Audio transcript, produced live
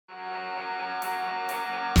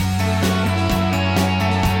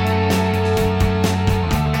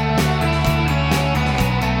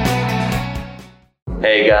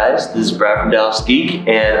Hey guys, this is Brad from Dallas Geek,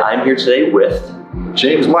 and I'm here today with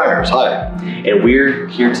James Myers. Hi. And we're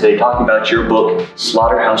here today talking about your book,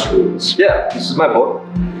 Slaughterhouse Rules. Yeah, this is my book,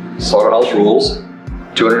 Slaughterhouse Rules,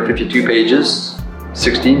 252 pages,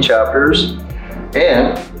 16 chapters,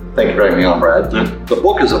 and thank you for having me on, Brad. The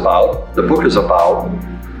book is about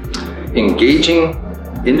engaging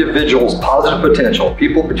individuals' positive potential,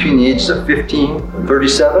 people between the ages of 15 and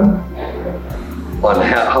 37, on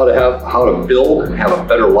how to build and have a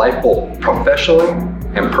better life, both professionally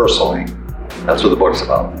and personally. That's what the book's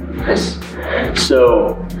about. Nice.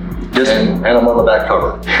 So, and I'm on the back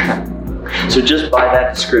cover. So just by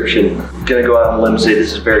that description, I'm gonna go out on a limb and say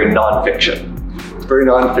this is very nonfiction. It's very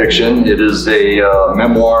nonfiction. It is a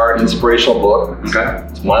memoir, inspirational book. Okay.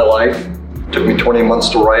 It's my life. It took me 20 months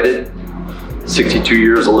to write it, 62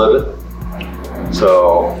 years to live it.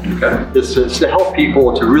 So it's to help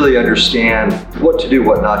people to really understand what to do,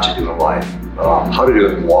 what not to do in life, how to do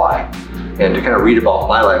it and why, and to kind of read about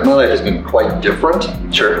my life. My life has been quite different.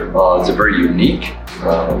 Sure. It's very unique.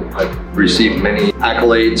 I've received many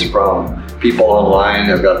accolades from people online.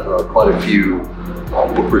 I've got quite a few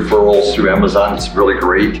book referrals through Amazon. It's really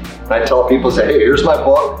great. And I tell people, say, hey, here's my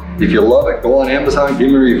book. If you love it, go on Amazon, give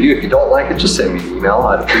me a review. If you don't like it, just send me an email.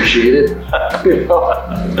 I'd appreciate it.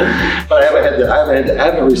 But I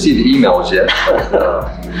haven't received the emails yet.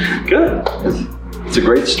 But, good. It's a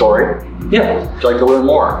great story. Yeah. Would you like to learn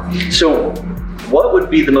more? So, what would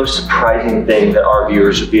be the most surprising thing that our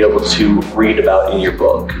viewers would be able to read about in your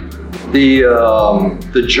book?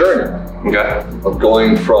 The journey. Okay. Of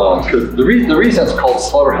going from, because the reason it's called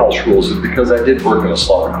Slaughterhouse Rules is because I did work in a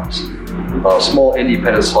slaughterhouse, a small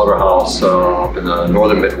independent slaughterhouse up in the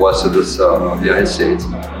northern Midwest of the United States,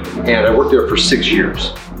 and I worked there for 6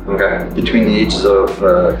 years. Okay. Between the ages of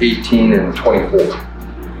 18 and 24.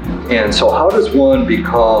 And so, how does one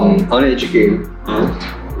become uneducated,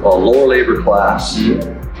 lower labor class,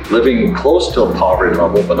 living close to a poverty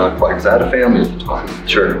level, but not quite, because I had a family at the time.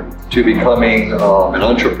 Sure. To becoming an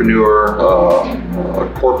entrepreneur,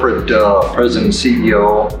 a corporate president,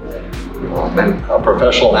 CEO, and a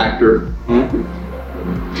professional actor,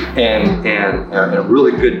 and a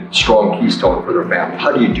really good, strong keystone for their family.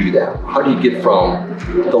 How do you do that? How do you get from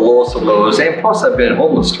the lowest of lows? And plus, I've been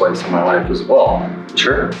homeless twice in my life as well.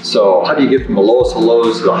 Sure. So how do you get from the lowest of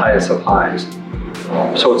lows to the highest of highs?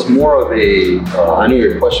 So it's more of a, I know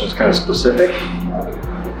your question is kind of specific,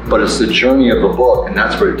 but it's the journey of the book, and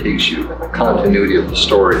that's where it takes you. The continuity of the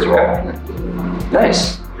story is all connected.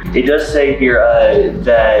 Nice. It does say here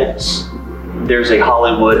that there's a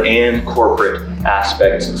Hollywood and corporate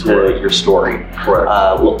aspect to your story.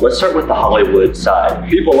 Correct. Let's start with the Hollywood side.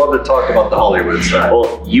 People love to talk about the Hollywood side.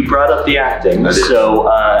 Well, you brought up the acting, so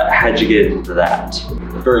how'd you get into that?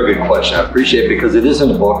 Very good question. I appreciate it because it is in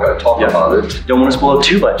the book. I talk about it. Don't want to spoil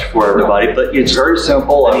too much for everybody, but it's very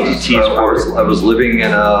simple. I was living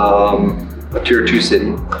in a tier 2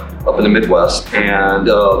 city up in the Midwest, and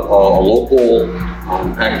a local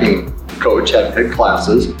acting coach had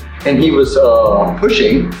classes, and he was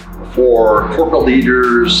pushing for corporate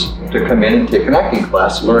leaders to come in and take an acting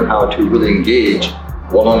class to learn how to really engage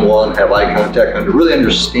one-on-one, have eye contact, and to really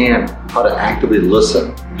understand how to actively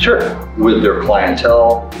listen. Sure. With their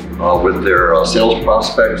clientele, with their sales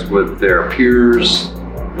prospects, with their peers,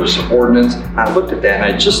 their subordinates. I looked at that,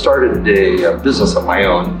 and I just started a business of my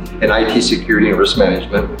own in IT security and risk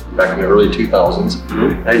management back in the early 2000s.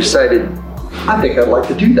 And I decided, I think I'd like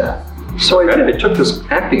to do that. So I did. I took this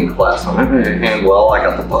acting class on it, and well, I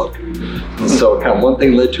got the bug. And so kind of one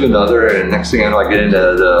thing led to another, and next thing I know, I get into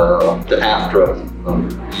the AFTRA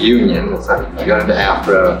union. I got into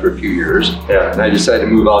AFTRA after a few years, and I decided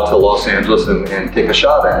to move out to Los Angeles and take a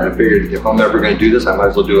shot at it. I figured if I'm ever going to do this, I might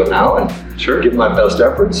as well do it now and give my best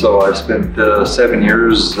effort. So I spent 7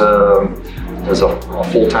 years as a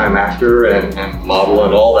full-time actor and model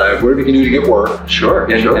and all that, whatever you can do to get work.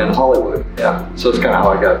 In Hollywood. Yeah. So it's kind of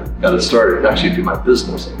how I got it started, actually do my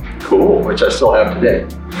business. Cool. Which I still have today.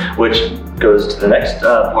 Which goes to the next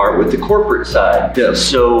part with the corporate side. Yes.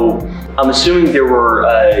 So I'm assuming there were,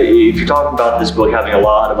 if you're talking about this book having a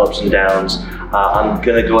lot of ups and downs, I'm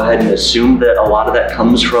going to go ahead and assume that a lot of that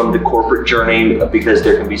comes from the corporate journey because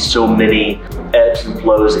there can be so many ebbs and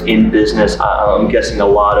flows in business. I'm guessing a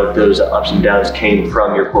lot of those ups and downs came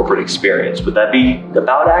from your corporate experience. Would that be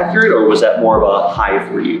about accurate, or was that more of a high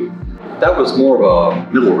for you? That was more of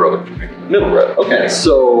a middle road for me. Middle road, okay.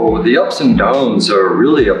 So the ups and downs are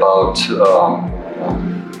really about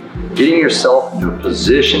getting yourself into a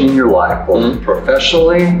position in your life, both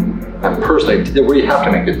professionally and personally, where you have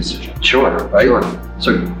to make a decision. Sure. Right? Sure.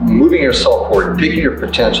 So moving yourself forward, picking your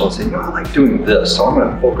potential and saying, I like doing this, so I'm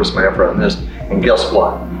going to focus my effort on this. And guess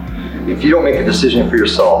what? If you don't make a decision for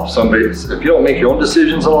yourself, if you don't make your own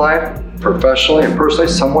decisions in life, professionally and personally,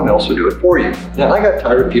 someone else will do it for you. Yeah. And I got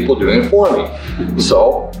tired of people doing it for me.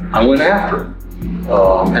 So I went after it.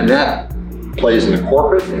 And that plays into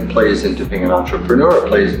corporate, it plays into being an entrepreneur, it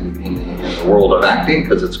plays in the world of acting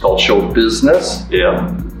because it's called show business.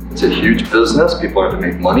 Yeah. It's a huge business. People have to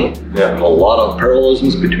make money. Yeah. There's a lot of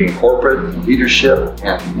parallelisms between corporate and leadership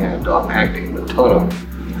and acting. A ton of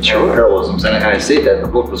parallelisms. And I say that in the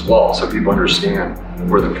book as well, so people understand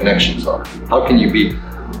where the connections are. How can you be?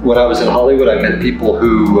 When I was in Hollywood, I met people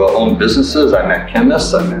who own businesses. I met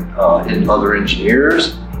chemists. I met other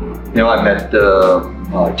engineers. I met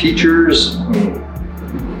teachers.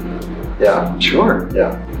 Yeah. Sure.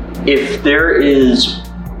 Yeah. If there is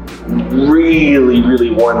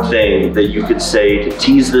really one thing that you could say to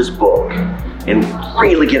tease this book and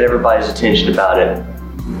really get everybody's attention about it,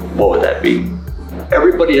 what would that be?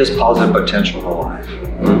 Everybody has positive potential in life.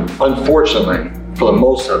 Mm-hmm. Unfortunately, for the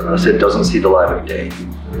most of us, it doesn't see the light of day.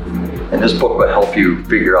 And this book will help you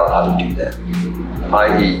figure out how to do that,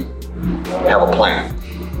 i.e. have a plan.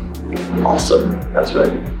 Awesome. That's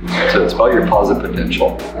right. So it's about your positive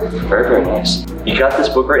potential. Very nice. You got this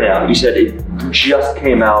book right now. You said it just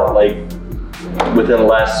came out like within the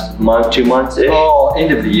last month, 2 months-ish? Oh,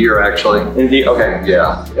 end of the year actually. Okay.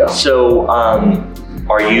 Yeah. So,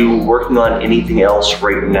 are you working on anything else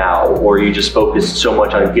right now, or are you just focused so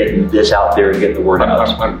much on getting this out there and getting the word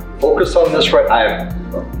out? I'm focused on this right. I have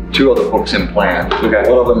 2 other books in plan. Okay.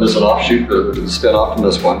 One of them is an offshoot, a spin-off from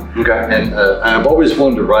this one. Okay. And I've always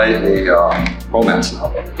wanted to write a romance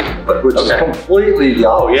novel, but which is completely the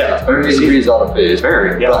opposite. Oh yeah, 30 degrees out of phase.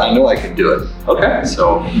 Very. Yeah. But I know I can do it. Okay.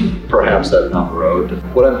 So perhaps that's down the road.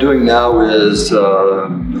 What I'm doing now is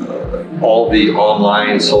all the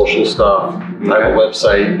online social stuff. I have a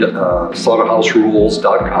website,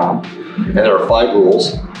 slaughterhouserules.com, and there are 5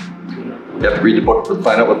 rules. You have to read the book to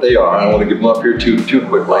find out what they are. I don't want to give them up here too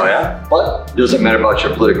quickly. Oh, yeah? But it doesn't matter about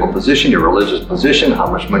your political position, your religious position, how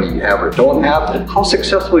much money you have or don't have, and how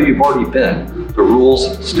successful you've already been. The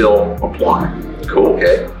rules still apply. Cool.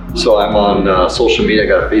 Okay. So I'm on social media. I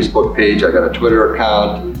got a Facebook page. I got a Twitter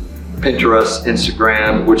account, Pinterest,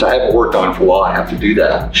 Instagram, which I haven't worked on for a while. I have to do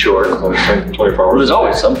that. Sure. It's only 24 hours. There's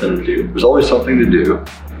always something to do. There's always something to do.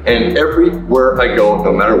 And everywhere I go,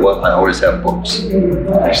 no matter what, I always have books.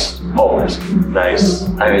 Nice. Always. Nice.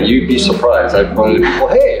 I mean, you'd be surprised. I've run into people,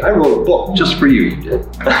 hey, I wrote a book just for you. You did.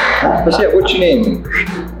 I said, yeah, what's your name?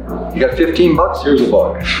 You got $15? Here's a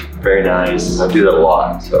book. Very nice. I do that a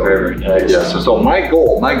lot. So very nice. Yeah. So my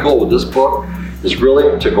goal with this book is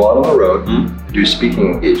really to go out on the road, do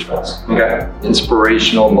speaking engagements. Okay.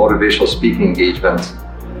 Inspirational, motivational speaking engagements,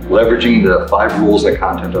 leveraging the 5 rules and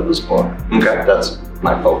content of this book. Okay. That's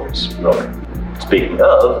my focus, really. Speaking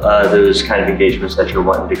of those kind of engagements that you're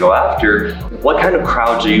wanting to go after, what kind of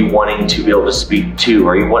crowds are you wanting to be able to speak to?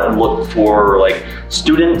 Are you wanting to look for like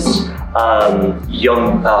students,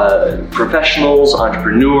 young professionals,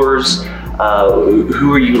 entrepreneurs?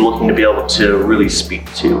 Who are you looking to be able to really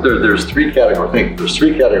speak to? There's 3 categories. I think there's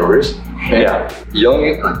 3 categories. Yeah.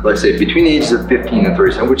 Young, let's say between the ages of 15 and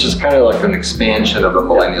 37, which is kind of like an expansion of the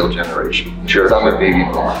millennial generation. Sure. 'Cause I'm a baby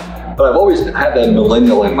boomer. But I've always had that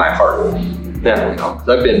millennial in my heart. Yeah. You know, 'cause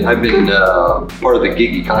I've been part of the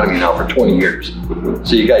gig economy now for 20 years.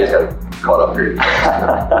 So you guys got caught up here.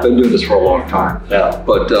 I've been doing this for a long time. Yeah.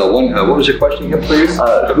 But what was your question again, please?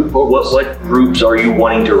 What groups are you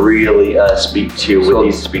wanting to really speak to with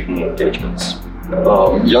these speaking engagements?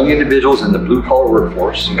 Young individuals in the blue-collar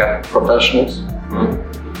workforce, professionals,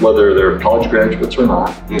 whether they're college graduates or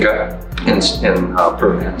not, and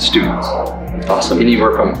students. Awesome.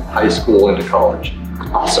 Anywhere from high school into college.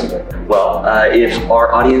 Awesome. Well, if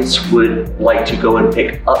our audience would like to go and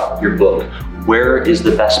pick up your book, where is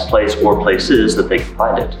the best place or places that they can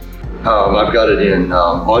find it? I've got it in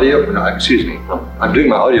audio. No, excuse me. I'm doing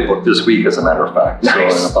my audiobook this week, as a matter of fact.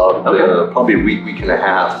 Nice. So in about probably a week and a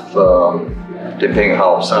half, depending on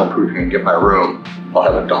how soundproof I can get my room, I'll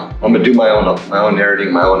have it done. I'm gonna do my own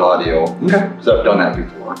narrating, my own audio. Okay. Because I've done that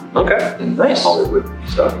before. Okay. Nice. Hollywood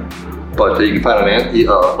stuff. But you can find an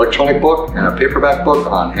electronic book and a paperback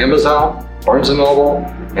book on Amazon, Barnes & Noble,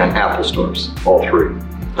 and Apple stores, all 3.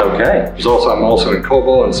 Okay. I'm also in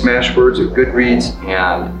Kobo and Smashwords and Goodreads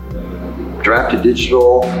and Draft to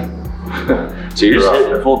Digital, So you're just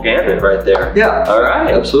hitting a full gamut right there. Yeah. All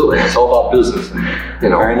right. Absolutely. It's all about business.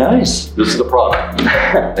 Very nice. This is the product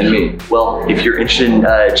and me. Well, if you're interested in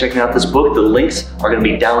checking out this book, the links are going to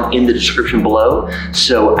be down in the description below.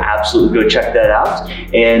 So absolutely go check that out.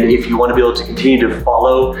 And if you want to be able to continue to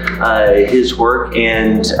follow his work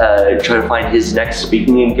and try to find his next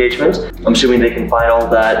speaking engagement, I'm assuming they can find all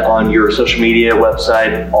that on your social media,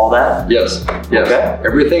 website, all that? Yes. Okay.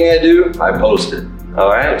 Everything I do, I post it. All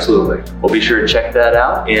right. Absolutely. Well, be sure to check that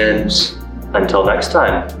out. And until next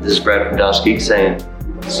time, this is Brad from Dosh Geek saying,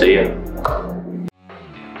 see ya.